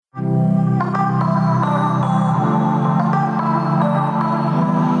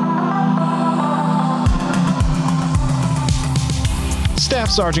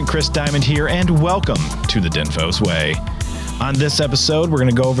Sergeant Kris Dimond here, and welcome to the DINFOS Way. On this episode, we're going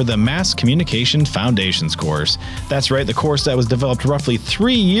to go over the Mass Communication Foundations course. That's right, the course that was developed roughly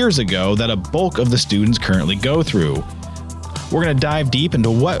 3 years ago that a bulk of the students currently go through. We're going to dive deep into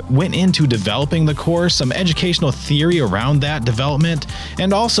what went into developing the course, some educational theory around that development,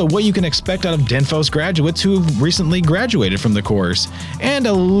 and also what you can expect out of DINFOS graduates who've recently graduated from the course, and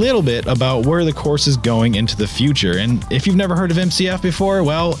a little bit about where the course is going into the future. And if you've never heard of MCF before,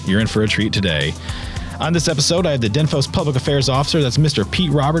 well, you're in for a treat today. On this episode, I have the DINFOS Public Affairs Officer, that's Mr.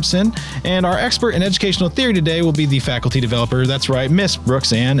 Pete Robertson, and our expert in educational theory today will be the faculty developer, that's right, Miss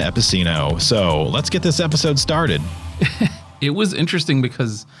Brooksann Epiceno. So let's get this episode started. It was interesting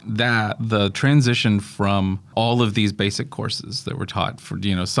because the transition from all of these basic courses that were taught for,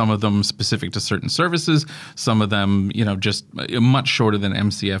 some of them specific to certain services, some of them, just much shorter than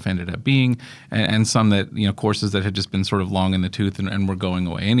MCF ended up being, and some that, courses that had just been sort of long in the tooth and were going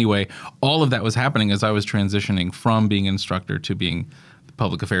away anyway. All of that was happening as I was transitioning from being an instructor to being the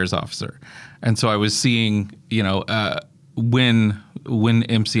public affairs officer. And so I was seeing, when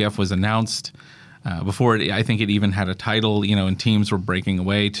MCF was announced, before I think it even had a title, and teams were breaking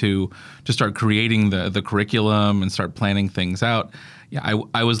away to start creating the curriculum and start planning things out. Yeah,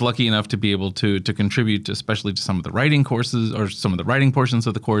 I was lucky enough to be able to contribute, especially to some of the writing courses or some of the writing portions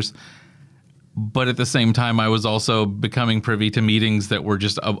of the course. But at the same time, I was also becoming privy to meetings that were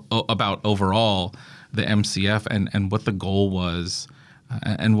just about overall the MCF and what the goal was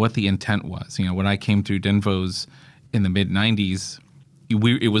and what the intent was. When I came through DINFOS in the mid-'90s,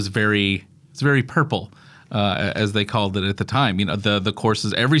 it's very purple, as they called it at the time. The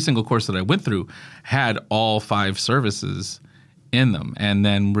courses, every single course that I went through had all 5 services in them. And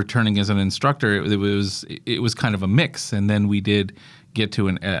then returning as an instructor, it was kind of a mix. And then we did get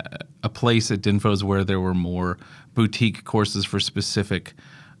to a place at DINFOS where there were more boutique courses for specific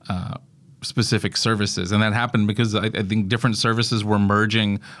services. And that happened because I think different services were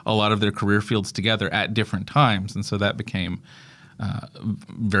merging a lot of their career fields together at different times. And so that became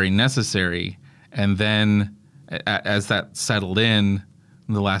very necessary. And then as that settled in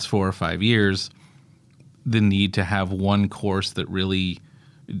the last 4 or 5 years, the need to have one course that really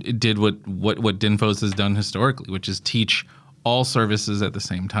did what DINFOS has done historically, which is teach all services at the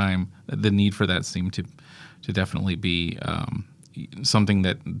same time. The need for that seemed to definitely be something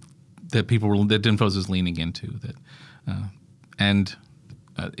that DINFOS is leaning into.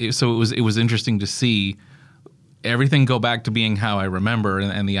 So it was interesting to see everything go back to being how I remember,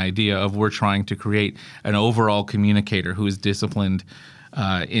 and the idea of we're trying to create an overall communicator who is disciplined,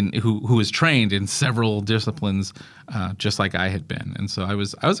 who is trained in several disciplines, just like I had been. And so I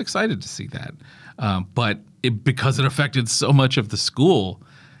was excited to see that. But because it affected so much of the school,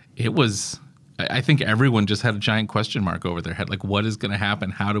 I think everyone just had a giant question mark over their head. Like, what is going to happen?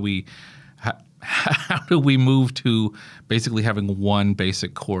 How do we move to basically having one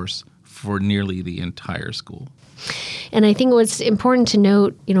basic course for nearly the entire school? And I think what's important to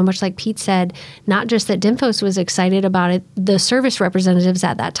note, much like Pete said, not just that DINFOS was excited about it, the service representatives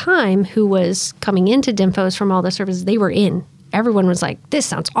at that time who was coming into DINFOS from all the services they were in. Everyone was like, this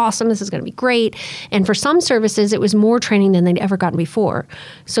sounds awesome. This is going to be great. And for some services, it was more training than they'd ever gotten before.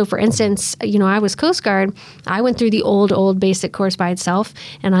 So for instance, I was Coast Guard. I went through the old basic course by itself,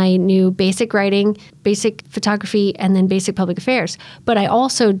 and I knew basic writing, basic photography, and then basic public affairs. But I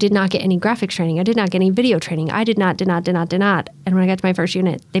also did not get any graphics training. I did not get any video training. I did not. And when I got to my first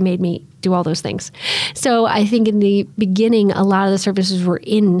unit, they made me do all those things. So I think in the beginning, a lot of the services were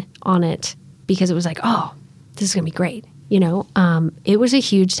in on it because it was like, oh, this is going to be great. It was a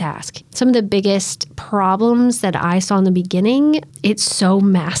huge task. Some of the biggest problems that I saw in the beginning, it's so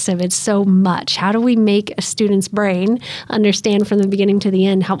massive. It's so much. How do we make a student's brain understand from the beginning to the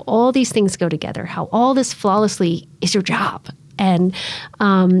end how all these things go together, how all this flawlessly is your job? And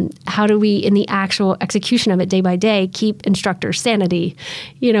how do we, in the actual execution of it day by day, keep instructors' sanity,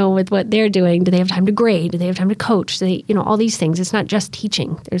 with what they're doing? Do they have time to grade? Do they have time to coach? Do they, all these things. It's not just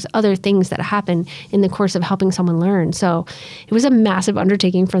teaching. There's other things that happen in the course of helping someone learn. So it was a massive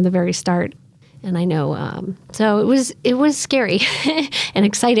undertaking from the very start. And I know, so it was scary and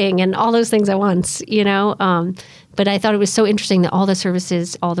exciting and all those things at once, But I thought it was so interesting that all the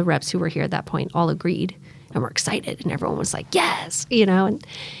services, all the reps who were here at that point all agreed. And we're excited, and everyone was like, yes, and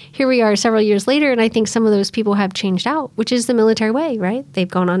here we are several years later, and I think some of those people have changed out, which is the military way, right? They've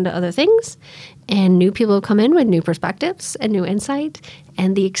gone on to other things, and new people have come in with new perspectives and new insight,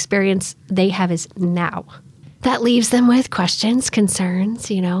 and the experience they have is now. That leaves them with questions,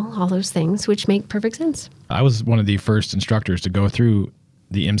 concerns, all those things, which make perfect sense. I was one of the first instructors to go through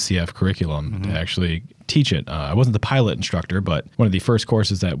the MCF curriculum to actually teach it. I wasn't the pilot instructor, but one of the first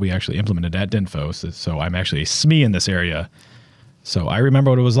courses that we actually implemented at DINFOS. So I'm actually a SME in this area. So I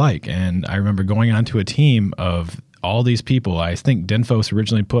remember what it was like. And I remember going onto a team of all these people. I think DINFOS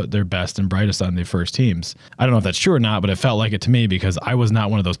originally put their best and brightest on the first teams. I don't know if that's true or not, but it felt like it to me because I was not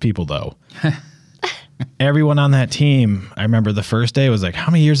one of those people, though. Everyone on that team, I remember the first day was like,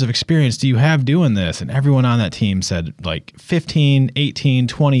 how many years of experience do you have doing this? And everyone on that team said like 15, 18,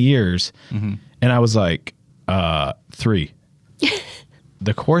 20 years. And I was like, 3.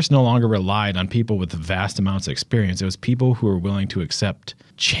 The course no longer relied on people with vast amounts of experience. It was people who were willing to accept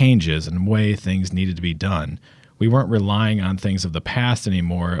changes and way things needed to be done. We weren't relying on things of the past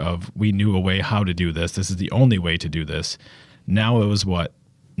anymore of we knew a way how to do this. This is the only way to do this. Now it was what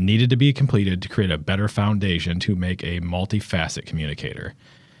needed to be completed to create a better foundation to make a multifaceted communicator.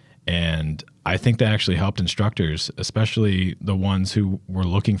 And I think that actually helped instructors, especially the ones who were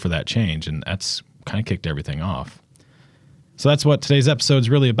looking for that change. And that's kind of kicked everything off. So that's what today's episode is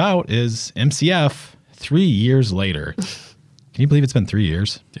really about is MCF 3 years later. Can you believe it's been 3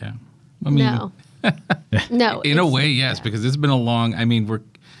 years? Yeah. I mean, No. No. in a way, yes, because it's been a long, I mean, we're,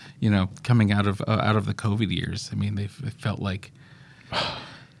 coming out of the COVID years. I mean, it felt like,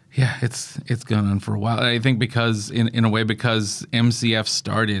 yeah, it's gone on for a while. I think because in a way, because MCF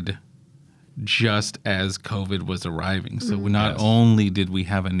started just as COVID was arriving. So not only did we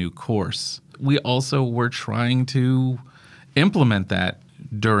have a new course, we also were trying to implement that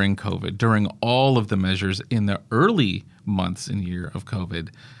during COVID, during all of the measures in the early months and year of COVID.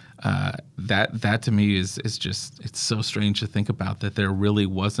 That to me is just, it's so strange to think about that there really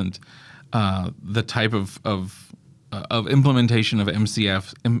wasn't the type of implementation of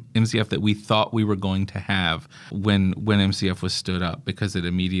MCF that we thought we were going to have when MCF was stood up, because it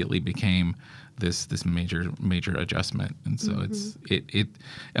immediately became this major adjustment. And so it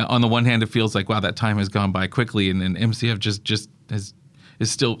on the one hand, it feels like, wow, that time has gone by quickly, and then MCF just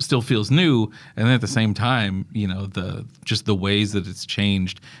still feels new. And then at the same time, the ways that it's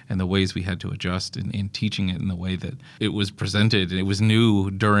changed and the ways we had to adjust in teaching it in the way that it was presented. It was new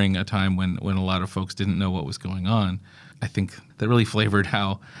during a time when a lot of folks didn't know what was going on. I think that really flavored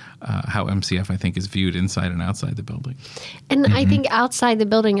how MCF, I think, is viewed inside and outside the building. And I think outside the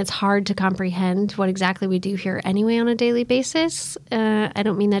building, it's hard to comprehend what exactly we do here anyway on a daily basis. I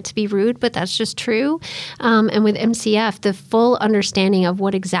don't mean that to be rude, but that's just true. And with MCF, the full understanding of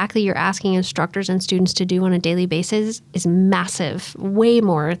what exactly you're asking instructors and students to do on a daily basis is massive, way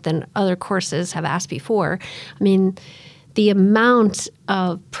more than other courses have asked before. I mean, the amount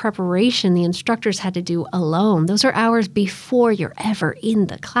of preparation the instructors had to do alone, those are hours before you're ever in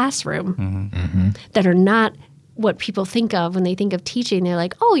the classroom that are not what people think of when they think of teaching. They're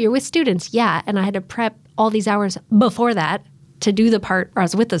like, oh, you're with students. Yeah. And I had to prep all these hours before that to do the part where I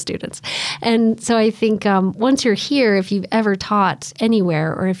was with the students. And so I think once you're here, if you've ever taught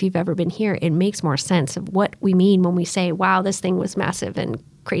anywhere or if you've ever been here, it makes more sense of what we mean when we say, wow, this thing was massive and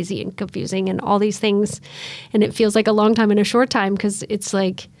crazy and confusing and all these things. And it feels like a long time in a short time because it's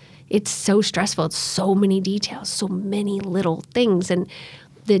like, it's so stressful. It's so many details, so many little things. And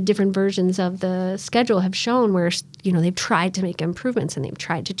the different versions of the schedule have shown where, they've tried to make improvements and they've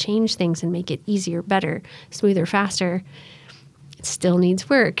tried to change things and make it easier, better, smoother, faster. It still needs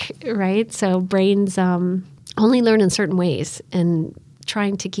work, right? So brains only learn in certain ways, and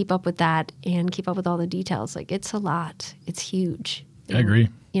trying to keep up with that and keep up with all the details, like it's a lot. It's huge. I agree.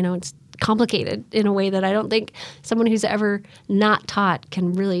 It's complicated in a way that I don't think someone who's ever not taught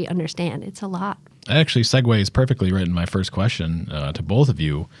can really understand. It's a lot. That actually segues perfectly right in my first question to both of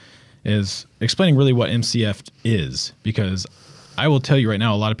you, is explaining really what MCF is, because I will tell you right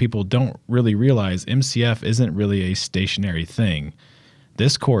now, a lot of people don't really realize MCF isn't really a stationary thing.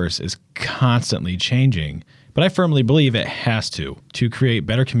 This course is constantly changing, but I firmly believe it has to. To create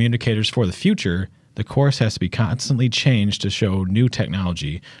better communicators for the future, the course has to be constantly changed to show new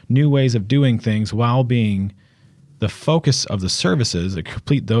technology, new ways of doing things, while being the focus of the services that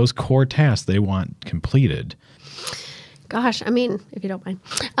complete those core tasks they want completed. Gosh, I mean, if you don't mind,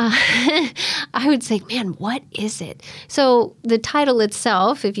 I would say, man, what is it? So the title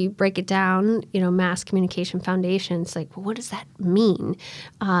itself, if you break it down, Mass Communication Foundation, it's like, well, what does that mean?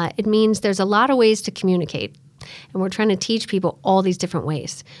 It means there's a lot of ways to communicate. And we're trying to teach people all these different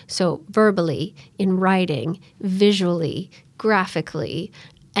ways. So verbally, in writing, visually, graphically,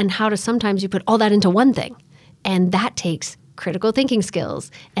 and how to sometimes you put all that into one thing. And that takes critical thinking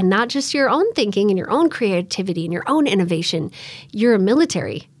skills, and not just your own thinking and your own creativity and your own innovation. You're a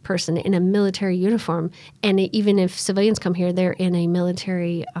military. person in a military uniform. And even if civilians come here, they're in a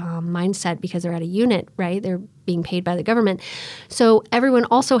military mindset because they're at a unit, right? They're being paid by the government. So everyone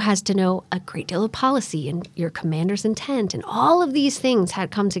also has to know a great deal of policy and your commander's intent. And all of these things had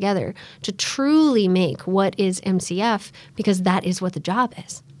come together to truly make what is MCF, because that is what the job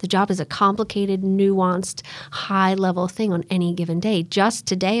is. The job is a complicated, nuanced, high-level thing on any given day. Just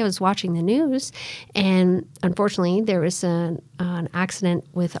today, I was watching the news, and unfortunately, there was an accident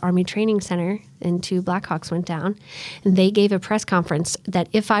with Army Training Center, and 2 Blackhawks went down. And they gave a press conference that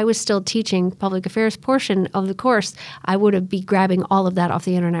if I was still teaching public affairs portion of the course, I would be grabbing all of that off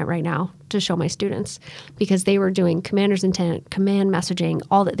the internet right now to show my students, because they were doing commander's intent, command messaging,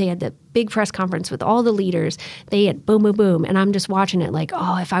 all that. They had the big press conference with all the leaders. They had boom, boom, boom. And I'm just watching it like,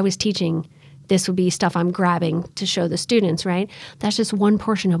 oh, if I was teaching, this would be stuff I'm grabbing to show the students, right? That's just one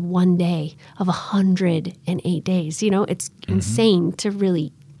portion of one day of 108 days. It's insane to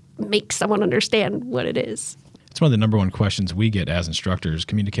really make someone understand what it is. It's one of the number one questions we get as instructors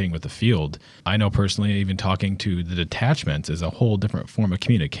communicating with the field. I know personally, even talking to the detachments is a whole different form of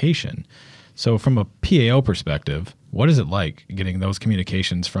communication. So from a PAO perspective, what is it like getting those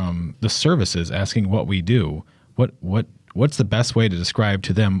communications from the services asking what we do? What's the best way to describe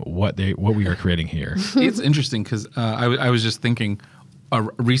to them what we are creating here? It's interesting because I was just thinking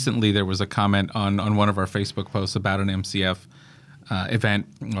recently there was a comment on one of our Facebook posts about an MCF event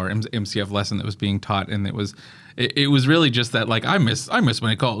or MCF lesson that was being taught, and it was really just that, like, I miss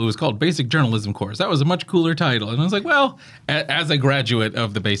when it was called Basic Journalism Course. That was a much cooler title, and I was like, well, as a graduate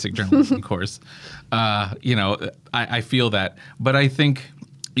of the Basic Journalism course, I feel that, but I think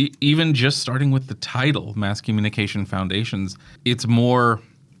even just starting with the title, Mass Communication Foundations, it's more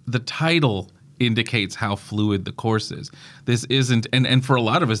the title indicates how fluid the course is. This isn't, and for a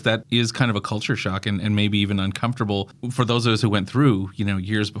lot of us, that is kind of a culture shock and maybe even uncomfortable for those of us who went through,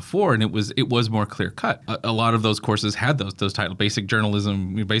 years before, and it was more clear cut. A lot of those courses had those titles, Basic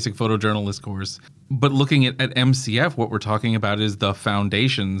Journalism, Basic Photojournalist course. But looking at MCF, what we're talking about is the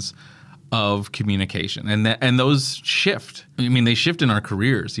foundations of communication, and those shift. I mean, they shift in our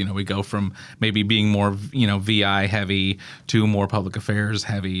careers. We go from maybe being more, VI heavy to more public affairs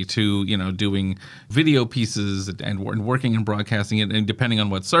heavy to, doing video pieces and working in broadcasting, and depending on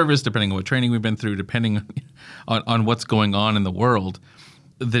what service, depending on what training we've been through, depending on what's going on in the world,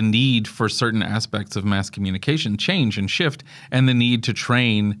 the need for certain aspects of mass communication change and shift, and the need to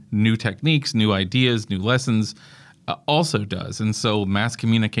train new techniques, new ideas, new lessons also does. And so Mass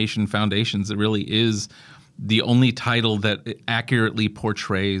Communication Foundations, it really is the only title that accurately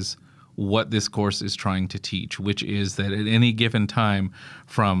portrays what this course is trying to teach, which is that at any given time,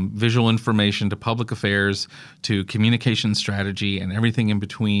 from visual information to public affairs to communication strategy and everything in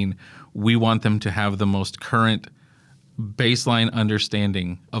between, we want them to have the most current baseline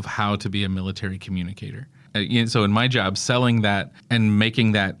understanding of how to be a military communicator. So in my job, selling that and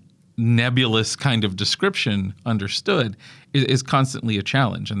making that nebulous kind of description understood is constantly a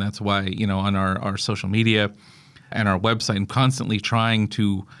challenge. And that's why, on our social media and our website, I'm constantly trying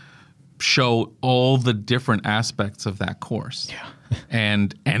to show all the different aspects of that course. Yeah.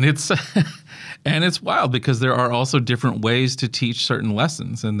 and it's it's wild because there are also different ways to teach certain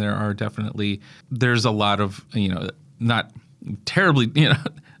lessons. And there's a lot of, not terribly,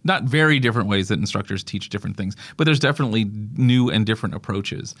 not very different ways that instructors teach different things, but there's definitely new and different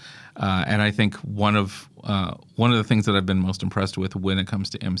approaches. And I think one of the things that I've been most impressed with when it comes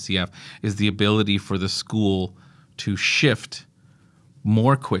to MCF is the ability for the school to shift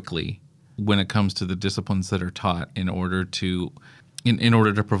more quickly when it comes to the disciplines that are taught in order to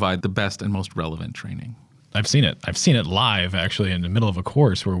provide the best and most relevant training. I've seen it live, actually, in the middle of a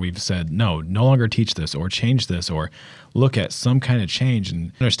course where we've said, no longer teach this or change this or look at some kind of change.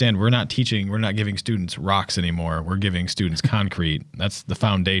 And understand, we're not giving students rocks anymore. We're giving students concrete. That's the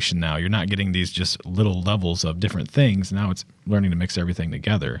foundation now. You're not getting these just little levels of different things. Now it's learning to mix everything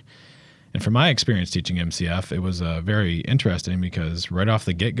together. And from my experience teaching MCF, it was very interesting because right off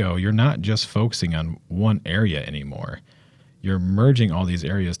the get-go, you're not just focusing on one area anymore. You're merging all these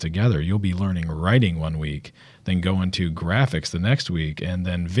areas together. You'll be learning writing one week, then go into graphics the next week, and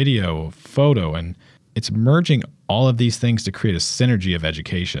then video, photo, and it's merging all of these things to create a synergy of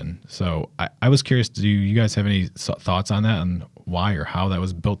education. So I was curious, do you guys have any thoughts on that and why or how that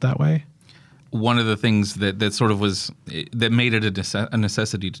was built that way? One of the things that sort of that made it a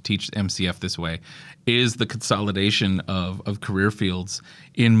necessity to teach MCF this way is the consolidation of career fields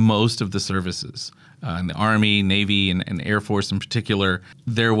in most of the services. In the Army, Navy, and Air Force in particular,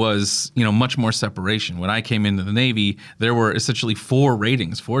 there was much more separation. When I came into the Navy, there were essentially 4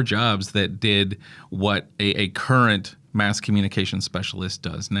 jobs that did what a current mass communication specialist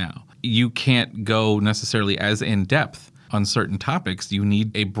does now. You can't go necessarily as in depth on certain topics. You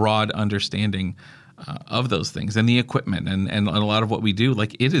need a broad understanding of those things and the equipment and a lot of what we do,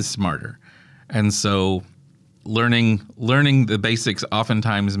 like, it is smarter. And so learning the basics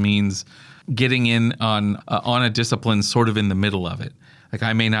oftentimes means getting in on a discipline sort of in the middle of it. Like,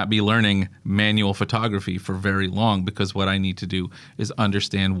 I may not be learning manual photography for very long because what I need to do is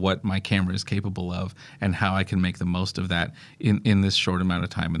understand what my camera is capable of and how I can make the most of that in this short amount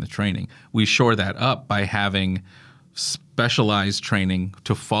of time in the training. We shore that up by having specialized training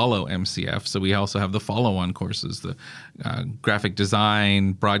to follow MCF. So we also have the follow-on courses, the graphic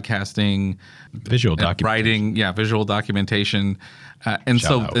design, broadcasting, visual documentation. writing, visual documentation, and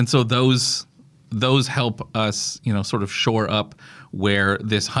so those help us, sort of shore up where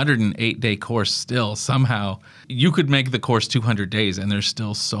this 108-day course still somehow, you could make the course 200 days and there's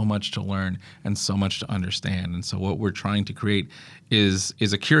still so much to learn and so much to understand. And so what we're trying to create is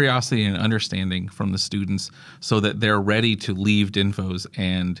a curiosity and understanding from the students so that they're ready to leave DINFOS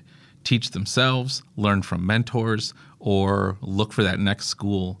and teach themselves, learn from mentors, or look for that next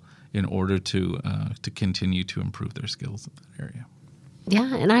school in order to continue to improve their skills in that area.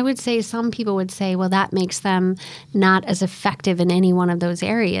 Yeah, and I would say some people would say, well, that makes them not as effective in any one of those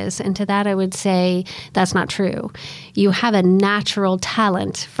areas. And to that, I would say that's not true. You have a natural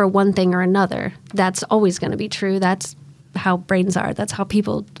talent for one thing or another. That's always going to be true. That's how brains are. That's how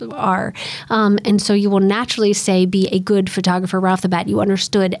people are. And so you will naturally say, be a good photographer right off the bat. You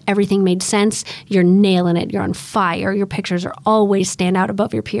understood, everything made sense. You're nailing it. You're on fire. Your pictures are always stand out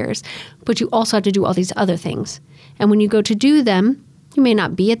above your peers. But you also have to do all these other things. And when you go to do them, you may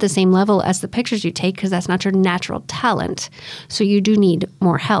not be at the same level as the pictures you take because that's not your natural talent. So you do need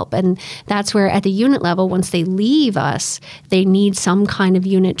more help. And that's where at the unit level, once they leave us, they need some kind of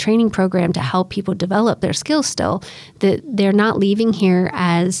unit training program to help people develop their skills still. That they're not leaving here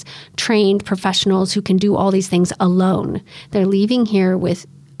as trained professionals who can do all these things alone. They're leaving here with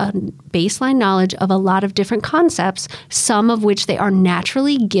a baseline knowledge of a lot of different concepts, some of which they are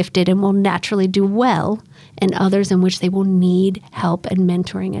naturally gifted and will naturally do well, and others in which they will need help and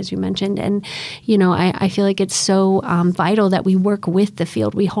mentoring, as you mentioned. And, I feel like it's so vital that we work with the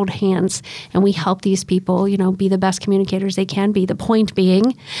field. We hold hands and we help these people, be the best communicators they can be. The point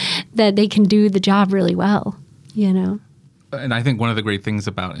being that they can do the job really well, And I think one of the great things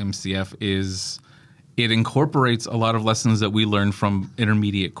about MCF is it incorporates a lot of lessons that we learn from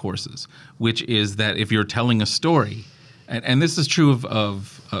intermediate courses, which is that if you're telling a story, and this is true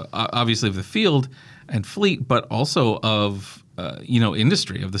of obviously of the field and fleet, but also of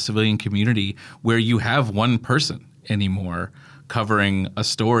industry, of the civilian community, where you have one person anymore covering a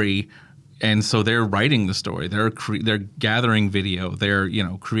story, and so they're writing the story, they're gathering video, they're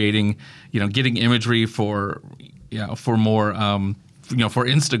creating, getting imagery for more for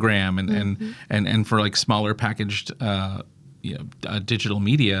Instagram and for like smaller packaged digital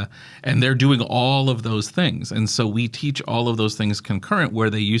media, and they're doing all of those things. And so we teach all of those things concurrent, where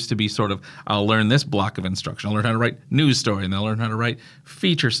they used to be sort of, I'll learn this block of instruction, I'll learn how to write news story, and they'll learn how to write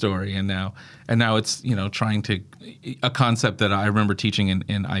feature story. And now it's trying to, a concept that I remember teaching in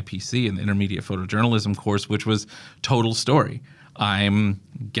IPC, in the intermediate photojournalism course, which was total story. I'm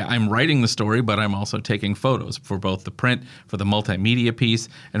writing the story, but I'm also taking photos for both the print, for the multimedia piece,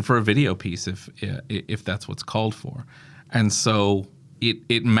 and for a video piece if that's what's called for. And so it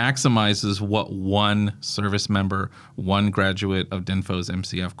maximizes what one service member, one graduate of DINFOS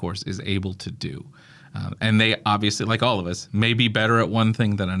MCF course is able to do. And they obviously, like all of us, may be better at one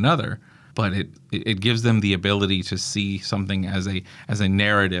thing than another, but it gives them the ability to see something as a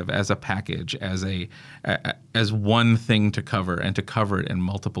narrative, as a package, as one thing to cover, and to cover it in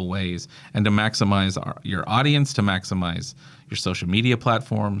multiple ways, and to maximize your audience, to maximize your social media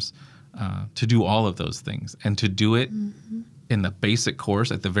platforms, to do all of those things. And to do it in the basic course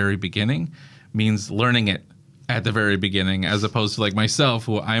at the very beginning means learning it at the very beginning, as opposed to like myself,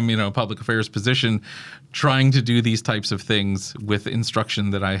 who I'm in a public affairs position, trying to do these types of things with instruction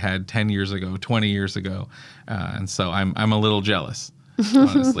that I had 10 years ago, 20 years ago. And so I'm a little jealous,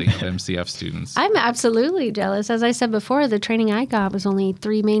 honestly, of MCF students. I'm absolutely jealous. As I said before, the training I got was only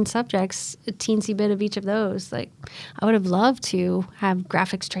 3 main subjects, a teensy bit of each of those. Like, I would have loved to have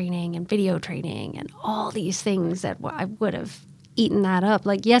graphics training and video training and all these things that I would have eaten that up.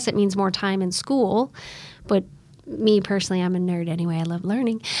 Like, yes, it means more time in school, but me personally, I'm a nerd anyway. I love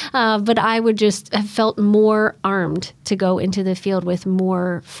learning. But I would just have felt more armed to go into the field with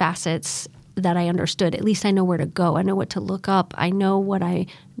more facets that I understood. At least I know where to go. I know what to look up. I know what I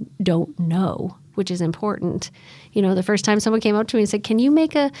don't know, which is important. The first time someone came up to me and said, "Can you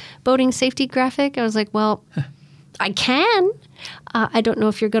make a boating safety graphic?" I was like, well, I can. I don't know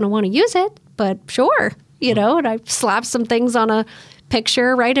if you're going to want to use it, but sure. And I slapped some things on a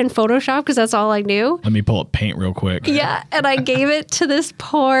picture, right, in Photoshop, because that's all I knew. Let me pull up Paint real quick. Yeah, and I gave it to this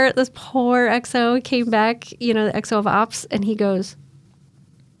poor XO. He came back, the XO of Ops, and he goes,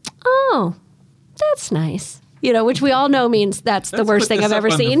 "Oh, that's nice." Which we all know means that's the worst thing I've ever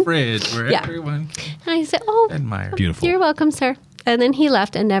seen. The fridge where everyone and I said, "Oh, admire. Beautiful. You're welcome, sir." And then he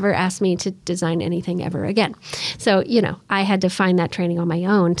left and never asked me to design anything ever again. So, I had to find that training on my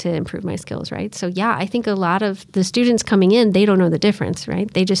own to improve my skills, right? So, yeah, I think a lot of the students coming in, they don't know the difference,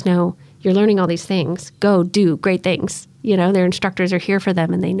 right? They just know you're learning all these things. Go do great things. Their instructors are here for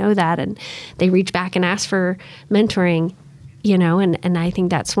them, and they know that, and they reach back and ask for mentoring. And I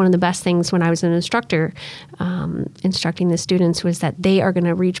think that's one of the best things when I was an instructor, instructing the students, was that they are going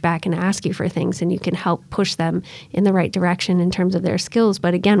to reach back and ask you for things, and you can help push them in the right direction in terms of their skills.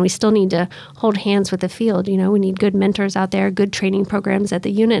 But again, we still need to hold hands with the field. We need good mentors out there, good training programs at the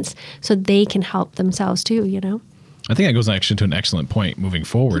units, so they can help themselves too, I think that goes actually to an excellent point moving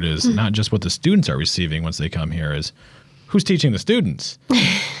forward, is not just what the students are receiving once they come here, is who's teaching the students.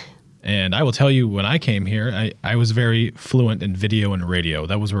 And I will tell you, when I came here, I was very fluent in video and radio.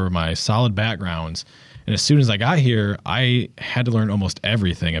 That was where my solid backgrounds. And as soon as I got here, I had to learn almost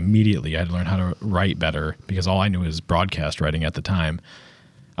everything immediately. I had to learn how to write better, because all I knew was broadcast writing at the time.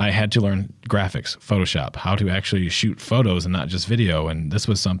 I had to learn graphics, Photoshop, how to actually shoot photos and not just video. And this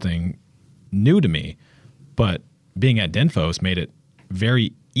was something new to me. But being at DINFOS made it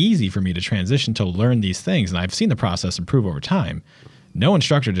very easy for me to transition to learn these things. And I've seen the process improve over time. No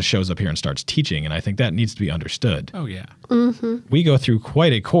instructor just shows up here and starts teaching, and I think that needs to be understood. Oh, yeah. Mm-hmm. We go through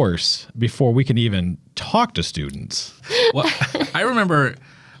quite a course before we can even talk to students. Well, I remember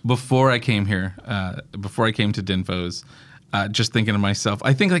before I came here, before I came to DINFOS, just thinking to myself,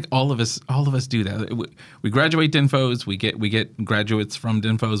 I think like all of us do that. We graduate DINFOS, we get graduates from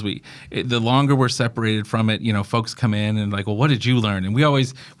DINFOS. The longer we're separated from it, folks come in and like, well, what did you learn? And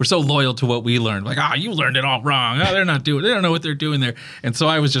we're so loyal to what we learned. Like, you learned it all wrong. They don't know what they're doing there. And so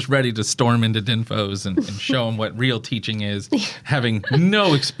I was just ready to storm into DINFOS and show them what real teaching is, having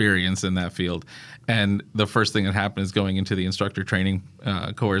no experience in that field. And the first thing that happened is going into the instructor training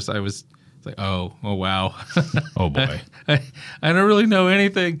course. I was like, oh wow. Oh boy. I don't really know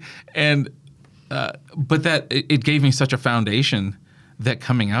anything. And but that it gave me such a foundation that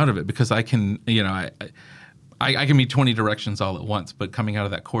coming out of it, because I can, I can be 20 directions all at once, but coming out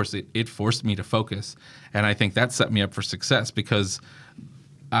of that course, it forced me to focus. And I think that set me up for success, because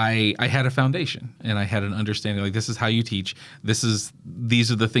I had a foundation and I had an understanding, like, this is how you teach.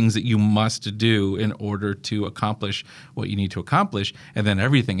 These are the things that you must do in order to accomplish what you need to accomplish. And then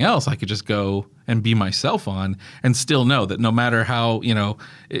everything else I could just go and be myself on, and still know that no matter how,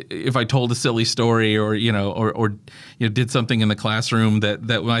 if I told a silly story or did something in the classroom that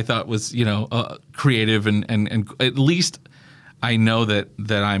I thought was, creative and at least I know that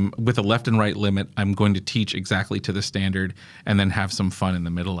I'm, with a left and right limit, I'm going to teach exactly to the standard and then have some fun in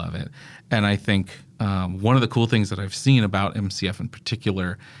the middle of it. And I think one of the cool things that I've seen about MCF in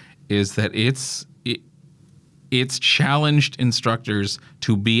particular is that it's challenged instructors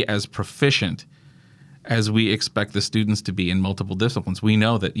to be as proficient as we expect the students to be in multiple disciplines. We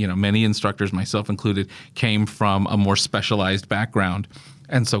know that, many instructors, myself included, came from a more specialized background.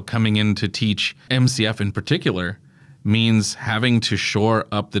 And so coming in to teach MCF in particular means having to shore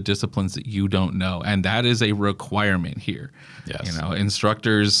up the disciplines that you don't know. And that is a requirement here. Yes.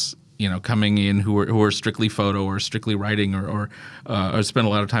 Instructors, coming in who are strictly photo or strictly writing or spend a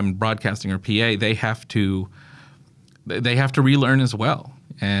lot of time in broadcasting or PA, they have to relearn as well.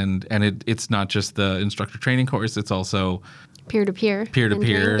 And it's not just the instructor training course, it's also peer-to-peer.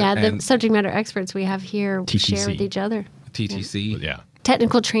 Peer-to-peer. Yeah, the subject matter experts we have here TTC. share with each other. TTC. Yeah.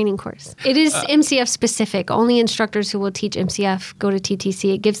 Technical training course. It is MCF specific. Only instructors who will teach MCF go to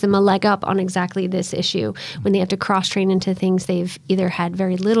TTC. It gives them a leg up on exactly this issue. When they have to cross-train into things they've either had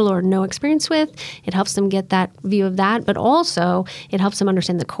very little or no experience with, it helps them get that view of that, but also it helps them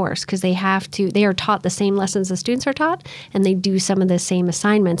understand the course, because they are taught the same lessons the students are taught, and they do some of the same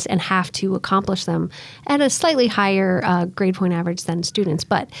assignments and have to accomplish them at a slightly higher grade point average than students,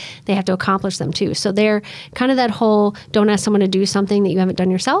 but they have to accomplish them too. So they're kind of that whole, don't ask someone to do something that you haven't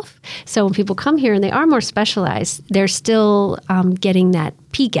done yourself. So when people come here and they are more specialized, they're still getting that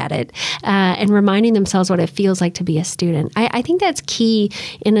peek at it and reminding themselves what it feels like to be a student. I think that's key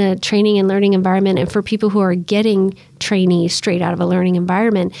in a training and learning environment, and for people who are getting trainees straight out of a learning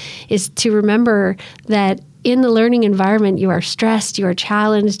environment, is to remember that in the learning environment, you are stressed, you are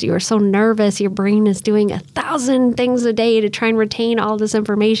challenged, you are so nervous, your brain is doing 1,000 things a day to try and retain all this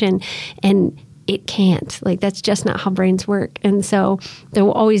information. And it can't. Like, that's just not how brains work. And so there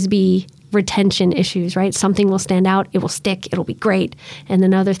will always be retention issues, right? Something will stand out, it will stick, it'll be great. And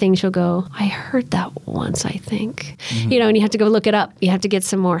then other things you'll go, I heard that once, I think. You know, and you have to go look it up. You have to get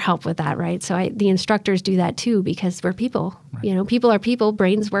some more help with that, right? So the instructors do that too, because we're people. Right. You know, people are people,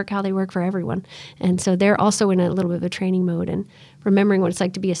 brains work how they work for everyone. And so they're also in a little bit of a training mode and remembering what it's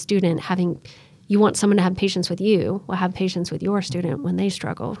like to be a student, you want someone to have patience with you, well, have patience with your student when they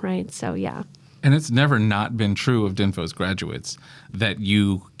struggle, right? So, yeah. And it's never not been true of DINFOS graduates that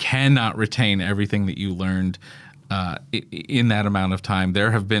you cannot retain everything that you learned in that amount of time. There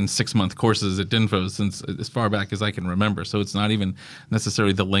have been 6-month courses at DINFOS since as far back as I can remember. So it's not even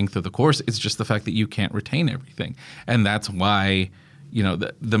necessarily the length of the course. It's just the fact that you can't retain everything. And that's why, you know,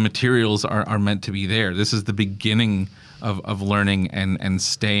 the materials are meant to be there. This is the beginning of learning and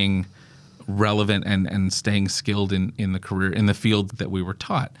staying relevant and staying skilled in the career, in the field that we were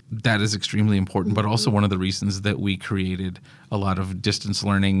taught. That is extremely important, but also one of the reasons that we created a lot of distance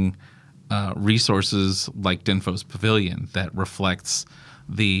learning resources like DINFOS Pavilion that reflects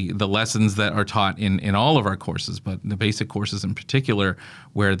the lessons that are taught in all of our courses, but the basic courses in particular,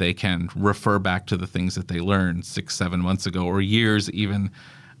 where they can refer back to the things that they learned 6-7 months ago or years even.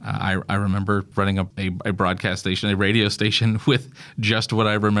 I remember running up a broadcast station, a radio station, with just what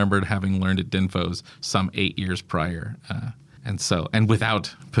I remembered having learned at DINFOS some 8 years prior. And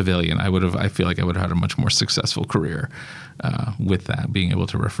without Pavilion, I feel like I would have had a much more successful career with that, being able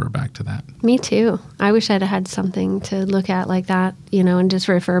to refer back to that. Me too. I wish I'd had something to look at like that, you know, and just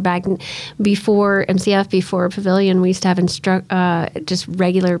refer back. Before MCF, before Pavilion, we used to have just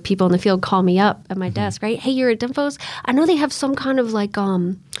regular people in the field call me up at my desk, right? Hey, you're at DINFOS. I know they have some kind of like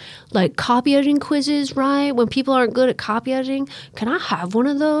copy editing quizzes, right? When people aren't good at copy editing, can I have one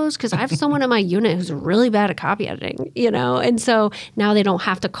of those? Because I have someone in my unit who's really bad at copy editing, you know? And so now they don't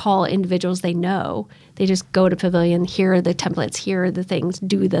have to call individuals they know. They just go to Pavilion, here are the templates, here are the things,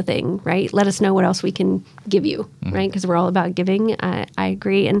 do the thing, right? Let us know what else we can give you, right? Because we're all about giving. I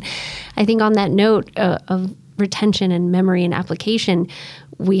agree. And I think on that note of retention and memory and application,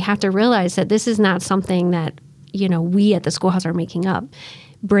 we have to realize that this is not something that, you know, we at the schoolhouse are making up.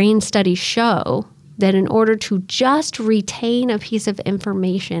 Brain studies show that in order to just retain a piece of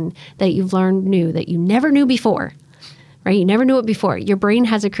information that you've learned new, that you never knew before, right? You never knew it before. Your brain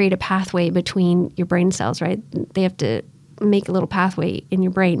has to create a pathway between your brain cells, right? They have to make a little pathway in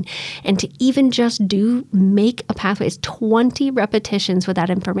your brain. And to even just make a pathway is 20 repetitions with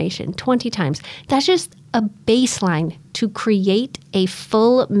that information, 20 times. That's just a baseline to create a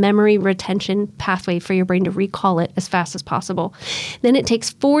full memory retention pathway for your brain to recall it as fast as possible. Then it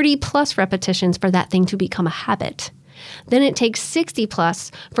takes 40 plus repetitions for that thing to become a habit. Then it takes 60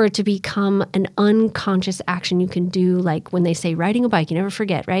 plus for it to become an unconscious action you can do, like when they say riding a bike, you never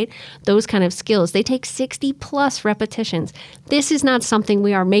forget, right? Those kind of skills, they take 60 plus repetitions. This is not something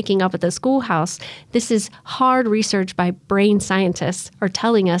we are making up at the schoolhouse. This is hard research by brain scientists are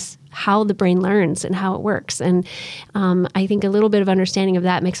telling us how the brain learns and how it works. And I think a little bit of understanding of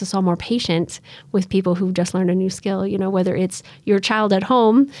that makes us all more patient with people who've just learned a new skill, you know, whether it's your child at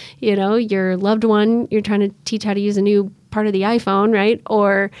home, you know, your loved one, you're trying to teach how to use a new part of the iPhone, right?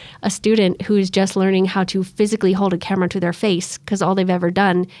 Or a student who is just learning how to physically hold a camera to their face because all they've ever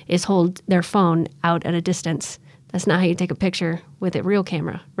done is hold their phone out at a distance. That's not how you take a picture with a real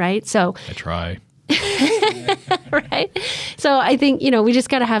camera, right? So I try. Right? So I think, you know, we just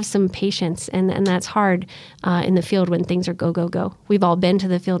got to have some patience, and that's hard in the field when things are go, go, go. We've all been to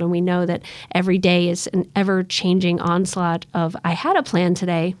the field, and we know that every day is an ever-changing onslaught of, I had a plan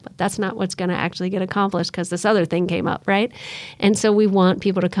today, but that's not what's going to actually get accomplished because this other thing came up, right? And so we want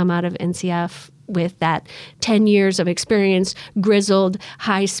people to come out of NCF with that 10 years of experience, grizzled,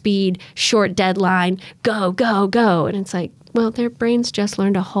 high speed, short deadline, go, go, go. And it's like, well, their brains just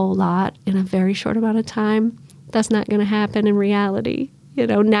learned a whole lot in a very short amount of time. That's not going to happen in reality. You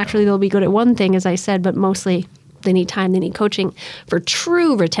know, naturally they'll be good at one thing, as I said, but mostly they need time, they need coaching for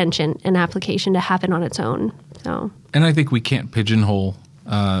true retention and application to happen on its own. So, and I think we can't pigeonhole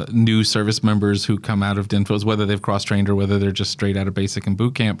new service members who come out of DINFOS, whether they've cross-trained or whether they're just straight out of basic and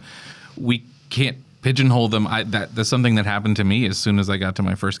boot camp. We can't pigeonhole them. That's something that happened to me as soon as I got to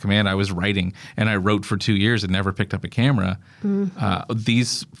my first command. I was writing, and I wrote for 2 years and never picked up a camera. Mm-hmm.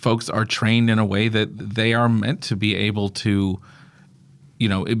 These folks are trained in a way that they are meant to be able to, you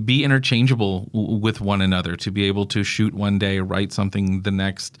know, be interchangeable with one another, to be able to shoot one day, write something the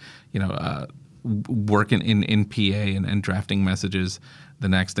next, you know, work in PA and drafting messages the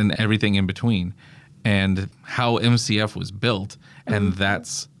next, and everything in between. And how MCF was built, and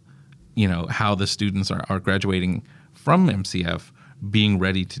that's, you know, how the students are graduating from MCF being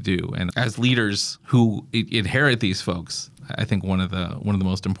ready to do. And as leaders who inherit these folks, I think one of the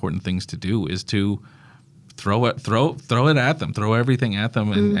most important things to do is to throw it at them, throw everything at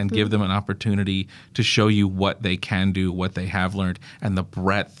them, and give them an opportunity to show you what they can do, what they have learned, and the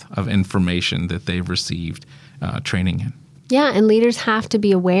breadth of information that they've received training in. Yeah, and leaders have to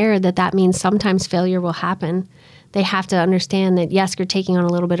be aware that means sometimes failure will happen. They have to understand that, yes, you're taking on a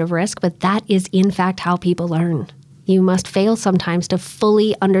little bit of risk, but that is, in fact, how people learn. You must fail sometimes to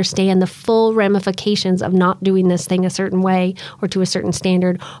fully understand the full ramifications of not doing this thing a certain way or to a certain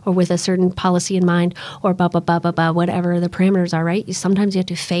standard or with a certain policy in mind or whatever the parameters are, right? Sometimes you have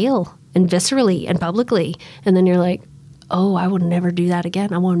to fail and viscerally and publicly. And then you're like, oh, I will never do that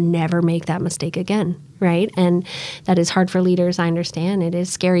again. I will never make that mistake again, right? And that is hard for leaders. I understand. It is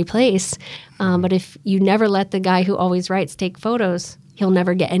a scary place. But if you never let the guy who always writes take photos, he'll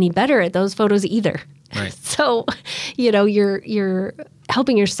never get any better at those photos either. Right. So, you're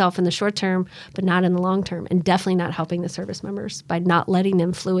helping yourself in the short term, but not in the long term, and definitely not helping the service members by not letting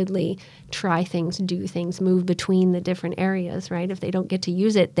them fluidly try things, do things, move between the different areas, right? If they don't get to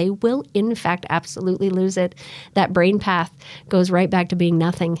use it, they will, in fact, absolutely lose it. That brain path goes right back to being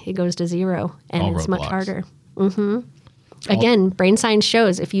nothing. It goes to zero, and All it's roadblocks. much harder. Again, brain science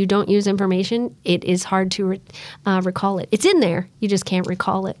shows if you don't use information, it is hard to recall it. It's in there. You just can't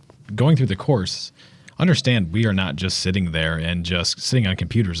recall it. Going through the course, understand we are not just sitting there and just sitting on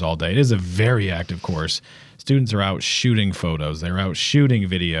computers all day. It is a very active course. Students are out shooting photos. They're out shooting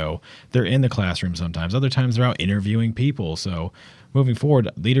video. They're in the classroom sometimes. Other times they're out interviewing people. So moving forward,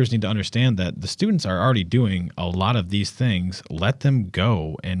 leaders need to understand that the students are already doing a lot of these things. Let them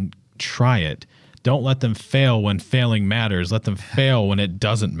go and try it. Don't let them fail when failing matters. Let them fail when it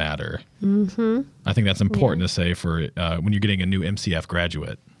doesn't matter. I think that's important to say for when you're getting a new MCF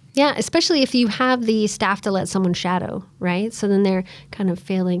graduate. Yeah, especially if you have the staff to let someone shadow, right? So then they're kind of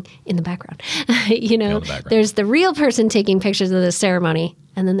failing in the background. There's the real person taking pictures of the ceremony,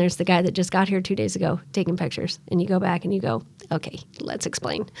 and then there's the guy that just got here 2 days ago taking pictures. And you go back and you go, okay, let's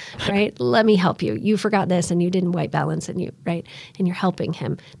explain, right? Let me help you. You forgot this and you didn't white balance and right? And you're helping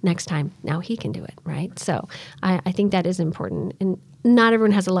him next time. Now he can do it, right? So I think that is important. And not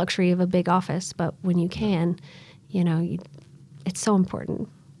everyone has the luxury of a big office, but when you can, it's so important.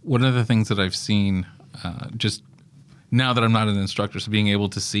 One of the things that I've seen just now that I'm not an instructor, so being able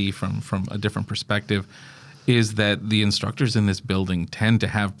to see from a different perspective, is that the instructors in this building tend to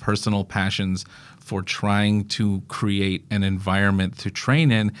have personal passions for trying to create an environment to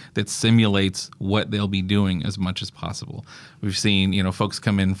train in that simulates what they'll be doing as much as possible. We've seen, folks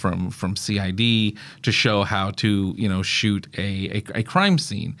come in from CID to show how to, shoot a crime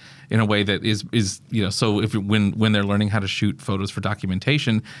scene in a way that is so when they're learning how to shoot photos for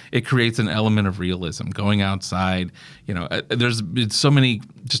documentation, it creates an element of realism. Going outside, there's so many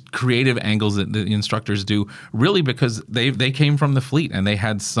just creative angles that the instructors do, really because they came from the fleet and they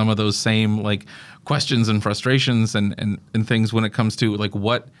had some of those same questions and frustrations and things when it comes to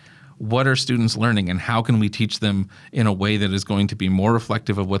what are students learning and how can we teach them in a way that is going to be more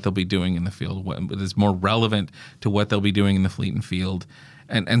reflective of what they'll be doing in the field, what is more relevant to what they'll be doing in the fleet and field.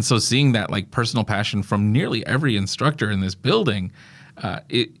 And so seeing that personal passion from nearly every instructor in this building,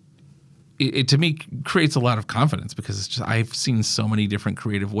 it to me creates a lot of confidence, because it's just I've seen so many different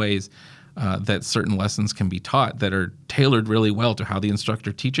creative ways that certain lessons can be taught that are tailored really well to how the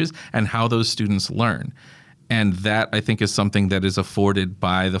instructor teaches and how those students learn. And that, I think, is something that is afforded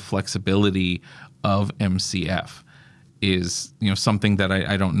by the flexibility of MCF, is something that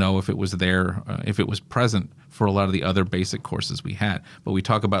I don't know if it was there, if it was present for a lot of the other basic courses we had. But we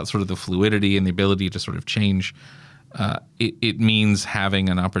talk about sort of the fluidity and the ability to sort of change. It means having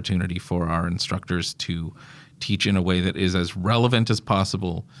an opportunity for our instructors to teach in a way that is as relevant as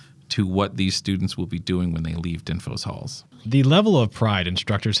possible to what these students will be doing when they leave DINFOS halls. The level of pride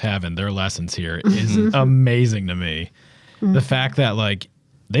instructors have in their lessons here is amazing to me. The fact that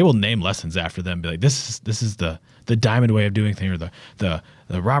they will name lessons after them, be like, this is the Diamond way of doing things, or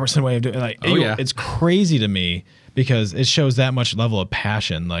the Robertson way of doing it. It's crazy to me, because it shows that much level of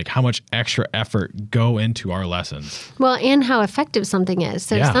passion, how much extra effort go into our lessons. Well, and how effective something is.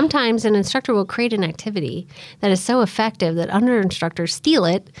 So sometimes an instructor will create an activity that is so effective that under instructors steal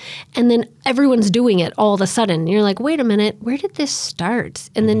it, and then everyone's doing it all of a sudden. And you're like, wait a minute, where did this start?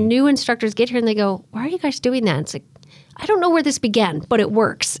 And then new instructors get here and they go, why are you guys doing that? It's like, I don't know where this began, but it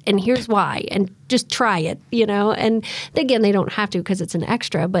works, and here's why, and just try it, And again, they don't have to because it's an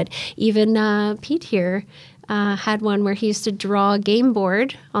extra, but even Pete here, had one where he used to draw a game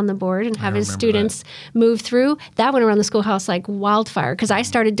board on the board and have his students move through. That went around the schoolhouse like wildfire because I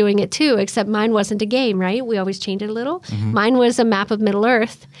started doing it too, except mine wasn't a game, right? We always change it a little. Mine was a map of Middle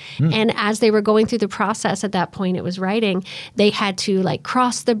Earth. And as they were going through the process at that point, it was writing, they had to like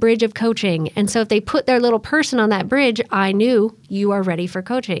cross the bridge of coaching. And so if they put their little person on that bridge, I knew you are ready for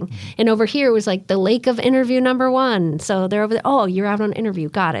coaching. And over here it was like the lake of interview number 1. So they're over there, oh, you're out on interview.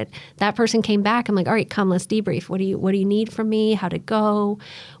 Got it. That person came back. I'm like, all right, come, let's debrief. What do you need from me? How'd it go?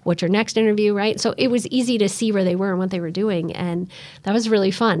 What's your next interview, right? So it was easy to see where they were and what they were doing. And that was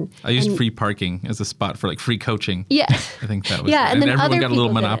really fun. I used free parking as a spot for like free coaching. Yeah. I think that was and then everyone other got a little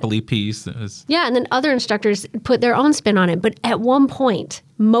people did Monopoly it. piece. And then other instructors put their own spin on it. But at one point,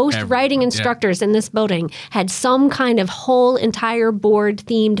 most writing instructors in this building had some kind of whole entire board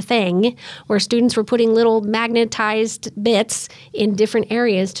themed thing where students were putting little magnetized bits in different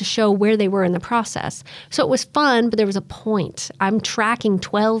areas to show where they were in the process. So it was fun, but there was a point. I'm tracking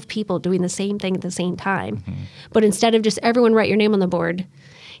 12 people doing the same thing at the same time. But instead of just everyone write your name on the board,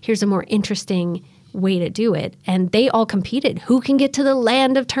 here's a more interesting way to do it. And they all competed. Who can get to the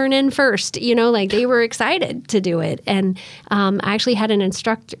land of turn in first? Like they were excited to do it. And I actually had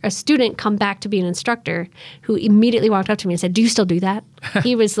a student come back to be an instructor who immediately walked up to me and said, do you still do that?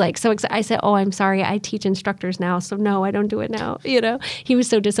 He was like so excited. I said, oh, I'm sorry. I teach instructors now. So no, I don't do it now. He was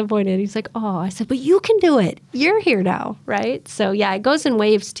so disappointed. He's like, oh, I said, but you can do it. You're here now. Right. So yeah, it goes in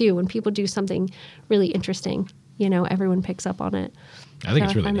waves too. When people do something really interesting, everyone picks up on it. I think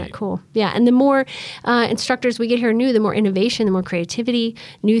it's really find neat. that cool. Yeah, and the more instructors we get here new, the more innovation, the more creativity,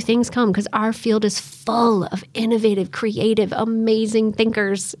 new things come because our field is full of innovative, creative, amazing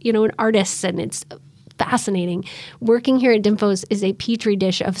thinkers, and artists, and it's fascinating. Working here at DINFOS is a petri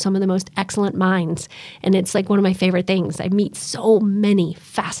dish of some of the most excellent minds, and it's like one of my favorite things. I meet so many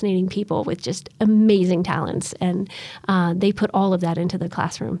fascinating people with just amazing talents, and they put all of that into the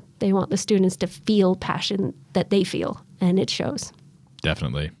classroom. They want the students to feel passion that they feel, and it shows.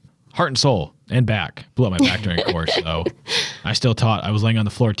 Definitely. Heart and soul and back. Blew up my back during a course, so I still taught. I was laying on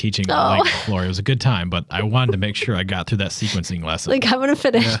the floor teaching, laying on the floor. It was a good time, but I wanted to make sure I got through that sequencing lesson. Like, I'm going to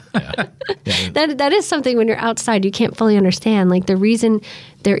finish. Yeah. That is something when you're outside you can't fully understand. Like the reason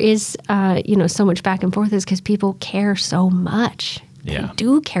there is, so much back and forth is because people care so much. Yeah. They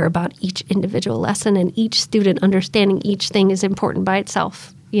do care about each individual lesson, and each student understanding each thing is important by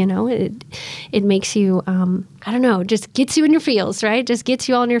itself. It makes you, just gets you in your feels, right? Just gets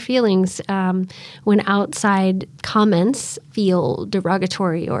you all in your feelings when outside comments feel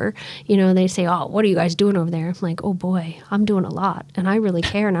derogatory or, they say, oh, what are you guys doing over there? I'm like, oh boy, I'm doing a lot and I really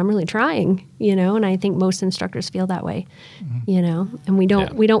care and I'm really trying, and I think most instructors feel that way, and we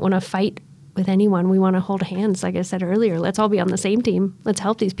don't want to fight with anyone. We want to hold hands. Like I said earlier, let's all be on the same team. Let's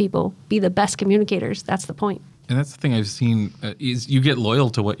help these people be the best communicators. That's the point. And that's the thing I've seen is you get loyal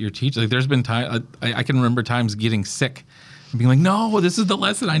to what you're teaching. Like there's been time I can remember times getting sick and being like, no, this is the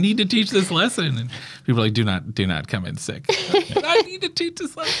lesson. I need to teach this lesson. And people are like, do not come in sick. I need to teach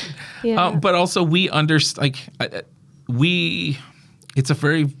this lesson. Yeah. But also we understand. It's a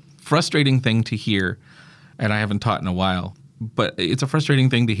very frustrating thing to hear, and I haven't taught in a while. But it's a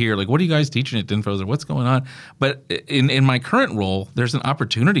frustrating thing to hear, like, what are you guys teaching at DINFOS or what's going on? But in my current role, there's an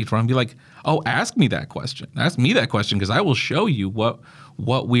opportunity for them to be like, oh, ask me that question. Ask me that question because I will show you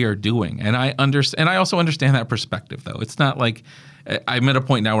what we are doing. And I also understand that perspective, though. It's not like I'm at a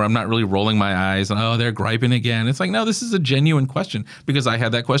point now where I'm not really rolling my eyes and, oh, they're griping again. It's like, no, this is a genuine question because I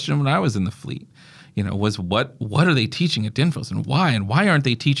had that question when I was in the fleet. Was what are they teaching at DINFOS and why aren't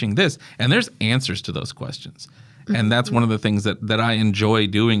they teaching this? And there's answers to those questions. And that's one of the things that I enjoy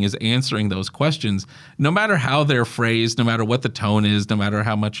doing is answering those questions, no matter how they're phrased, no matter what the tone is, no matter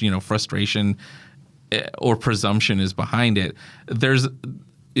how much, frustration or presumption is behind it.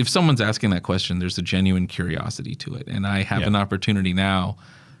 If someone's asking that question, there's a genuine curiosity to it. And I have an opportunity now,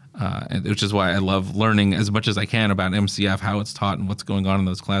 which is why I love learning as much as I can about MCF, how it's taught and what's going on in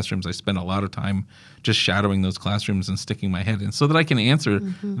those classrooms. I spend a lot of time just shadowing those classrooms and sticking my head in so that I can answer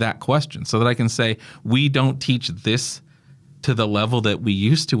that question, so that I can say, we don't teach this to the level that we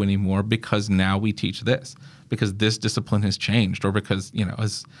used to anymore because now we teach this, because this discipline has changed, or because,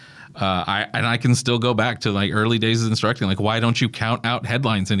 I can still go back to like early days of instructing, like, why don't you count out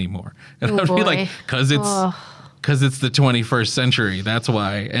headlines anymore? And I would be like, because it's the 21st century. That's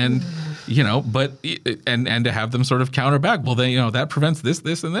why. And, but to have them sort of counter back, well, then, that prevents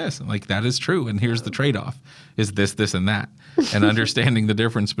this, and this. And like, that is true. And here's the trade-off is this, and that. And understanding the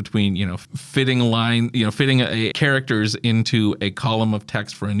difference between, fitting characters into a column of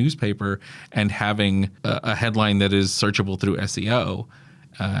text for a newspaper and having a headline that is searchable through SEO.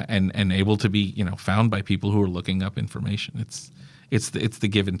 and able to be, found by people who are looking up information. It's the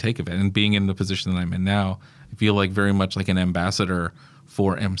give and take of it. And being in the position that I'm in now, I feel like very much like an ambassador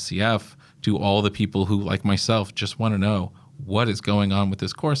for MCF to all the people who, like myself, just want to know what is going on with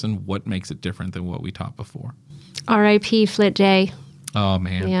this course and what makes it different than what we taught before. R.I.P. Flit J. Oh,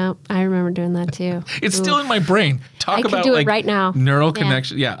 man. Yeah, I remember doing that too. It's still in my brain. I About do it right now. Neural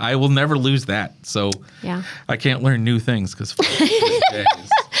connection. Yeah, I will never lose that. So I can't learn new things because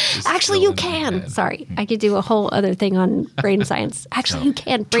actually you can. Sorry, I could do a whole other thing on brain science. Actually, you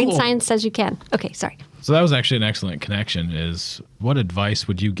can. Brain science says you can. Okay, sorry. So that was actually an excellent connection. Is what advice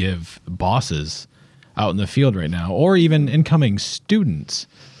would you give bosses out in the field right now, or even incoming students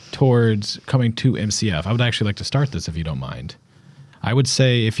towards coming to MCF? I would actually like to start this if you don't mind. I would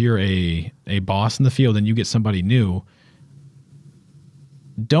say if you're a boss in the field and you get somebody new,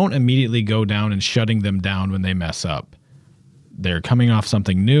 don't immediately go down and shutting them down when they mess up. They're coming off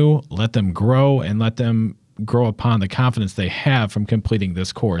something new. Let them grow and let them grow upon the confidence they have from completing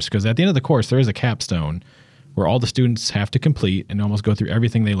this course. Because at the end of the course, there is a capstone where all the students have to complete and almost go through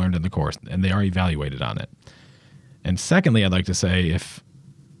everything they learned in the course, and they are evaluated on it. And secondly, I'd like to say if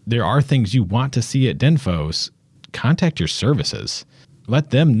there are things you want to see at DINFOS, contact your services.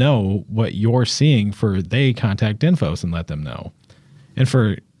 Let them know what you're seeing for they contact DINFOS and let them know. And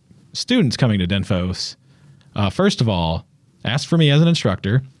for students coming to DINFOS, first of all, ask for me as an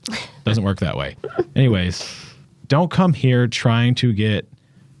instructor. Doesn't work that way. Anyways, don't come here trying to get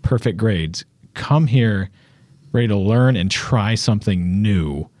perfect grades. Come here ready to learn and try something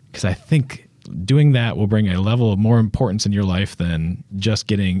new, because I think doing that will bring a level of more importance in your life than just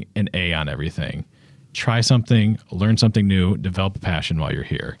getting an A on everything. Try something, learn something new, develop a passion while you're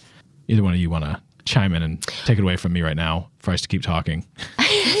here. Either one of you want to chime in and take it away from me right now for us to keep talking?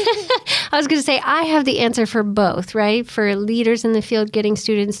 I was going to say, I have the answer for both, right? For leaders in the field getting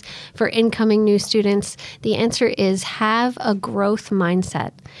students, for incoming new students, the answer is have a growth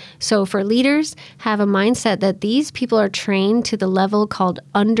mindset. So for leaders, have a mindset that these people are trained to the level called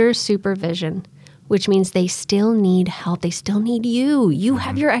under supervision, which means they still need help. They still need you. You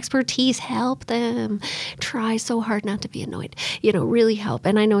have your expertise. Help them. Try so hard not to be annoyed. Really help.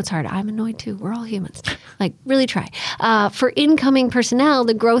 And I know it's hard. I'm annoyed too. We're all humans. Really try. For incoming personnel,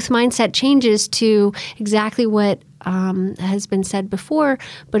 the growth mindset changes to exactly what has been said before,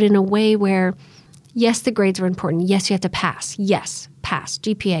 but in a way where, yes, the grades are important. Yes, you have to pass. Yes, pass.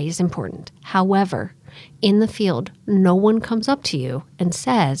 GPA is important. However, in the field, no one comes up to you and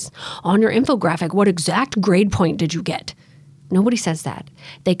says, on your infographic, what exact grade point did you get? Nobody says that.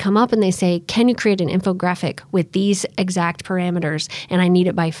 They come up and they say, can you create an infographic with these exact parameters? And I need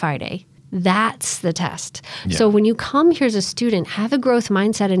it by Friday. That's the test. Yeah. So when you come here as a student, have a growth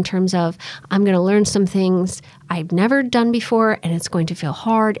mindset in terms of, I'm going to learn some things I've never done before, and it's going to feel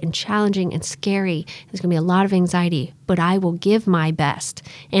hard and challenging and scary. There's going to be a lot of anxiety, but I will give my best.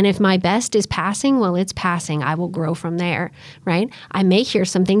 And if my best is passing, well, it's passing. I will grow from there, right? I may hear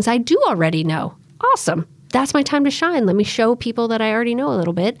some things I do already know. Awesome. That's my time to shine. Let me show people that I already know a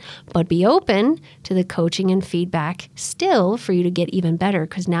little bit, but be open to the coaching and feedback still for you to get even better,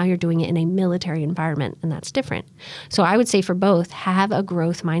 because now you're doing it in a military environment, and that's different. So I would say for both, have a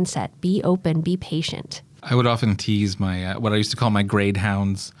growth mindset. Be open, be patient. I would often tease my what I used to call my grade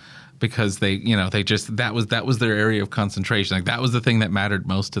hounds, because they just that was their area of concentration. That was the thing that mattered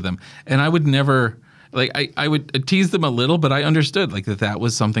most to them, and I would never. I would tease them a little, but I understood that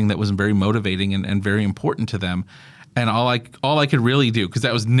was something that was very motivating and very important to them. And all I could really do, because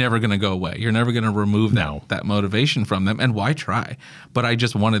that was never going to go away. You're never going to remove that motivation from them, and why try? But I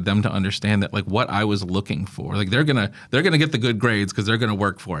just wanted them to understand that what I was looking for. They're gonna get the good grades because they're gonna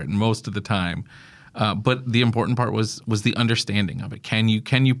work for it most of the time. But the important part was the understanding of it. Can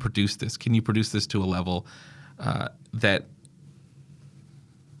you produce this? Can you produce this to a level that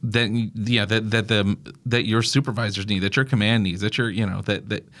your supervisors need, that your command needs, that your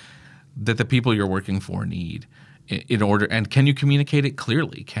that the people you're working for need in order, and can you communicate it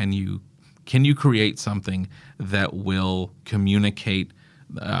clearly? Can you create something that will communicate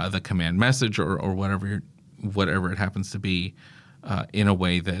the command message or whatever it happens to be in a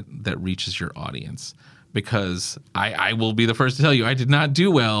way that reaches your audience? Because I will be the first to tell you, I did not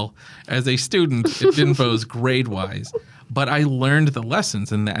do well as a student at DINFOS grade-wise, but I learned the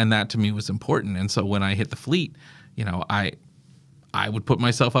lessons, and that to me was important. And so when I hit the fleet, I would put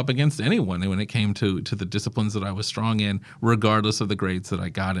myself up against anyone when it came to the disciplines that I was strong in, regardless of the grades that I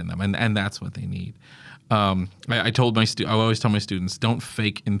got in them, and that's what they need. I always tell my students, don't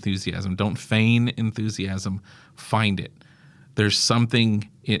fake enthusiasm, don't feign enthusiasm, find it. There's something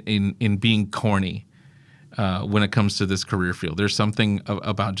in being corny when it comes to this career field. There's something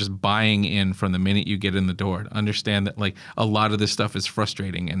about just buying in from the minute you get in the door to understand that like a lot of this stuff is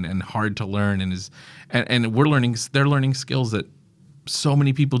frustrating and hard to learn and they're learning skills that so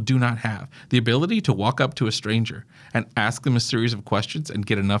many people do not have. The ability to walk up to a stranger and ask them a series of questions and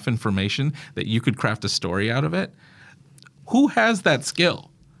get enough information that you could craft a story out of it. Who has that skill?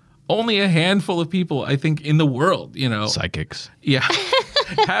 Only a handful of people, I think, in the world, Psychics. Yeah.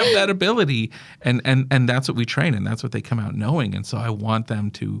 have that ability, and that's what we train, and that's what they come out knowing. And so I want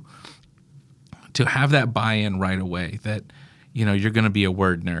them to have that buy-in right away that, you're going to be a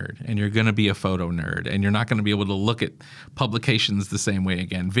word nerd, and you're going to be a photo nerd, and you're not going to be able to look at publications the same way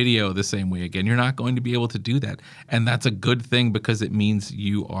again, video the same way again. You're not going to be able to do that. And that's a good thing because it means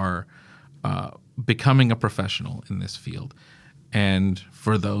you are becoming a professional in this field. And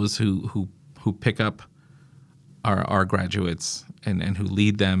for those who pick up our graduates and who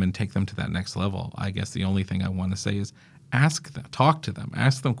lead them and take them to that next level, I guess the only thing I want to say is ask them, talk to them,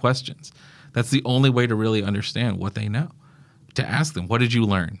 ask them questions. That's the only way to really understand what they know. To ask them, what did you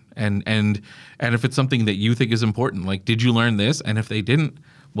learn? And if it's something that you think is important, like, did you learn this? And if they didn't,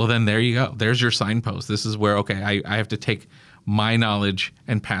 well, then there you go. There's your signpost. This is where, okay, I have to take my knowledge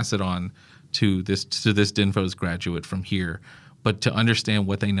and pass it on to this DINFOS graduate from here. But to understand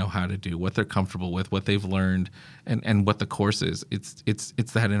what they know how to do, what they're comfortable with, what they've learned, and what the course is, it's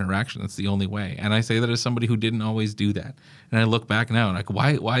that interaction. That's the only way. And I say that as somebody who didn't always do that. And I look back now and like,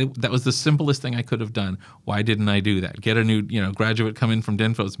 why that was the simplest thing I could have done. Why didn't I do that? Get a new graduate come in from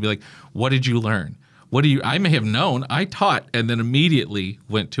DINFOS and be like, what did you learn? I may have known. I taught and then immediately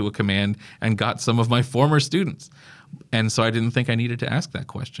went to a command and got some of my former students. And so I didn't think I needed to ask that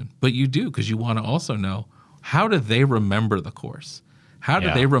question. But you do, because you want to also know, how do they remember the course? How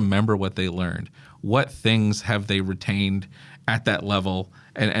do they remember what they learned? What things have they retained at that level,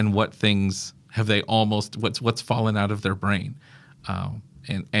 and what things have they what's fallen out of their brain?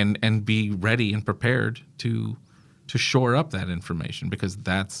 And be ready and prepared to shore up that information, because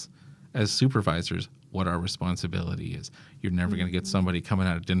that's, as supervisors, what our responsibility is. You're never going to get somebody coming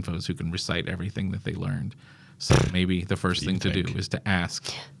out of DINFOS who can recite everything that they learned. So maybe the first thing to do is to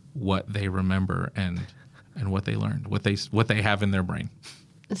ask what they remember and what they learned, what they have in their brain.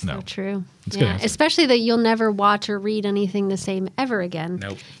 It's so true. It's yeah, especially that you'll never watch or read anything the same ever again.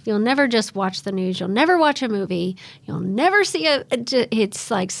 Nope. You'll never just watch the news. You'll never watch a movie. You'll never see it's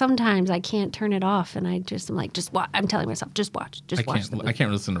like sometimes I can't turn it off, and I'm like, just watch. I'm telling myself, just watch. I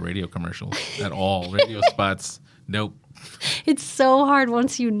can't listen to radio commercials at all. Radio spots, nope. It's so hard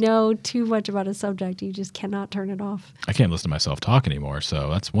once you know too much about a subject. You just cannot turn it off. I can't listen to myself talk anymore, so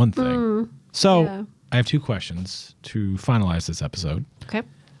that's one thing. I have two questions to finalize this episode. Okay.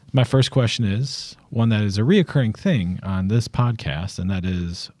 My first question is one that is a reoccurring thing on this podcast, and that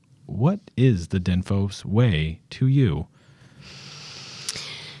is, what is the DINFOS way to you?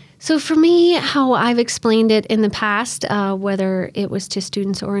 So for me, how I've explained it in the past, whether it was to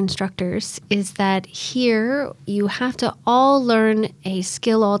students or instructors, is that here you have to all learn a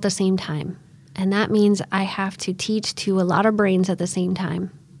skill all at the same time. And that means I have to teach to a lot of brains at the same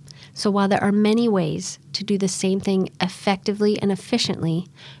time. So while there are many ways to do the same thing effectively and efficiently,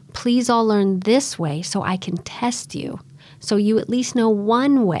 please all learn this way so I can test you. So you at least know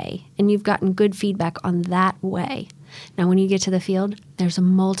one way and you've gotten good feedback on that way. Now, when you get to the field, there's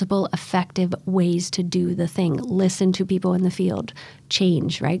multiple effective ways to do the thing. Listen to people in the field,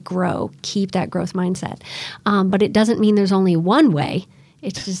 change, right? Grow, keep that growth mindset. But it doesn't mean there's only one way.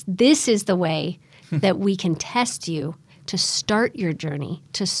 It's just this is the way that we can test you to start your journey,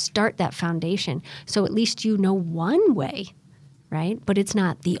 to start that foundation. So at least you know one way, right? But it's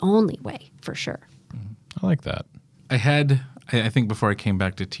not the only way, for sure. I like that. I think before I came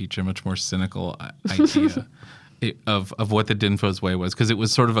back to teach, a much more cynical idea of what the DINFOS way was, because it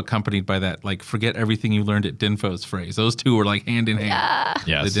was sort of accompanied by that, like, forget everything you learned at DINFOS phrase. Those two were like hand in hand,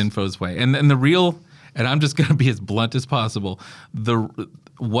 Yes. The DINFOS way. And the real, and I'm just going to be as blunt as possible,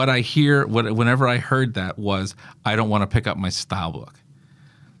 what I hear, whenever I heard that was, I don't want to pick up my style book.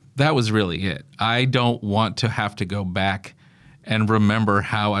 That was really it. I don't want to have to go back and remember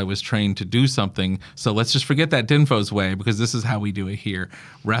how I was trained to do something. So let's just forget that DINFOS way, because this is how we do it here,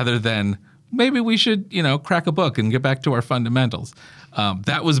 rather than maybe we should, crack a book and get back to our fundamentals.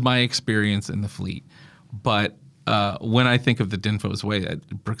 That was my experience in the fleet. But when I think of the DINFOS way,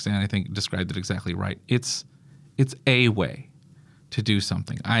 Brooksann, I think, described it exactly right. It's a way to do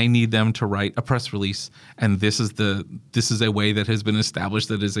something. I need them to write a press release, and this is a way that has been established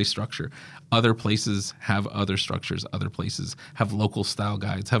that is a structure. Other places have other structures. Other places have local style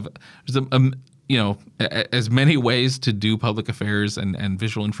guides. as many ways to do public affairs and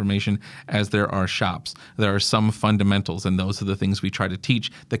visual information as there are shops. There are some fundamentals, and those are the things we try to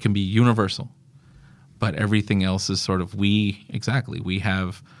teach that can be universal. But everything else is sort of we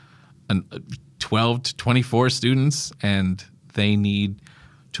have 12 to 24 students, and they need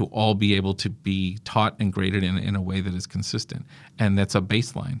to all be able to be taught and graded in a way that is consistent. And that's a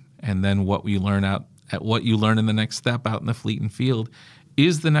baseline. And then what you learn in the next step out in the fleet and field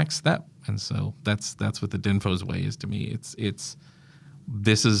is the next step. And so that's what the DINFOS way is to me.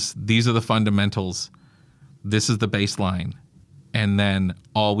 These are the fundamentals. This is the baseline. And then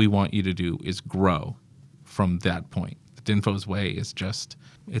all we want you to do is grow from that point. The DINFOS way is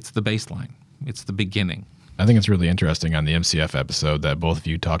it's the baseline. It's the beginning. I think it's really interesting on the MCF episode that both of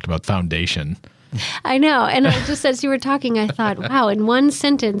you talked about foundation. I know. And I just, as you were talking, I thought, wow, in one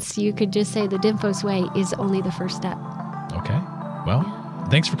sentence, you could just say the DINFOS way is only the first step. Okay. Well,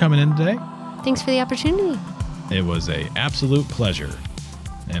 thanks for coming in today. Thanks for the opportunity. It was an absolute pleasure.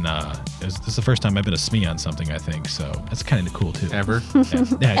 And this is the first time I've been a SME on something, I think. So that's kind of cool, too. Ever?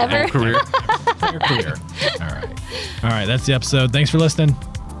 Yeah, Ever? Career. All right. That's the episode. Thanks for listening.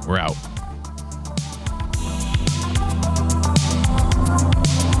 We're out.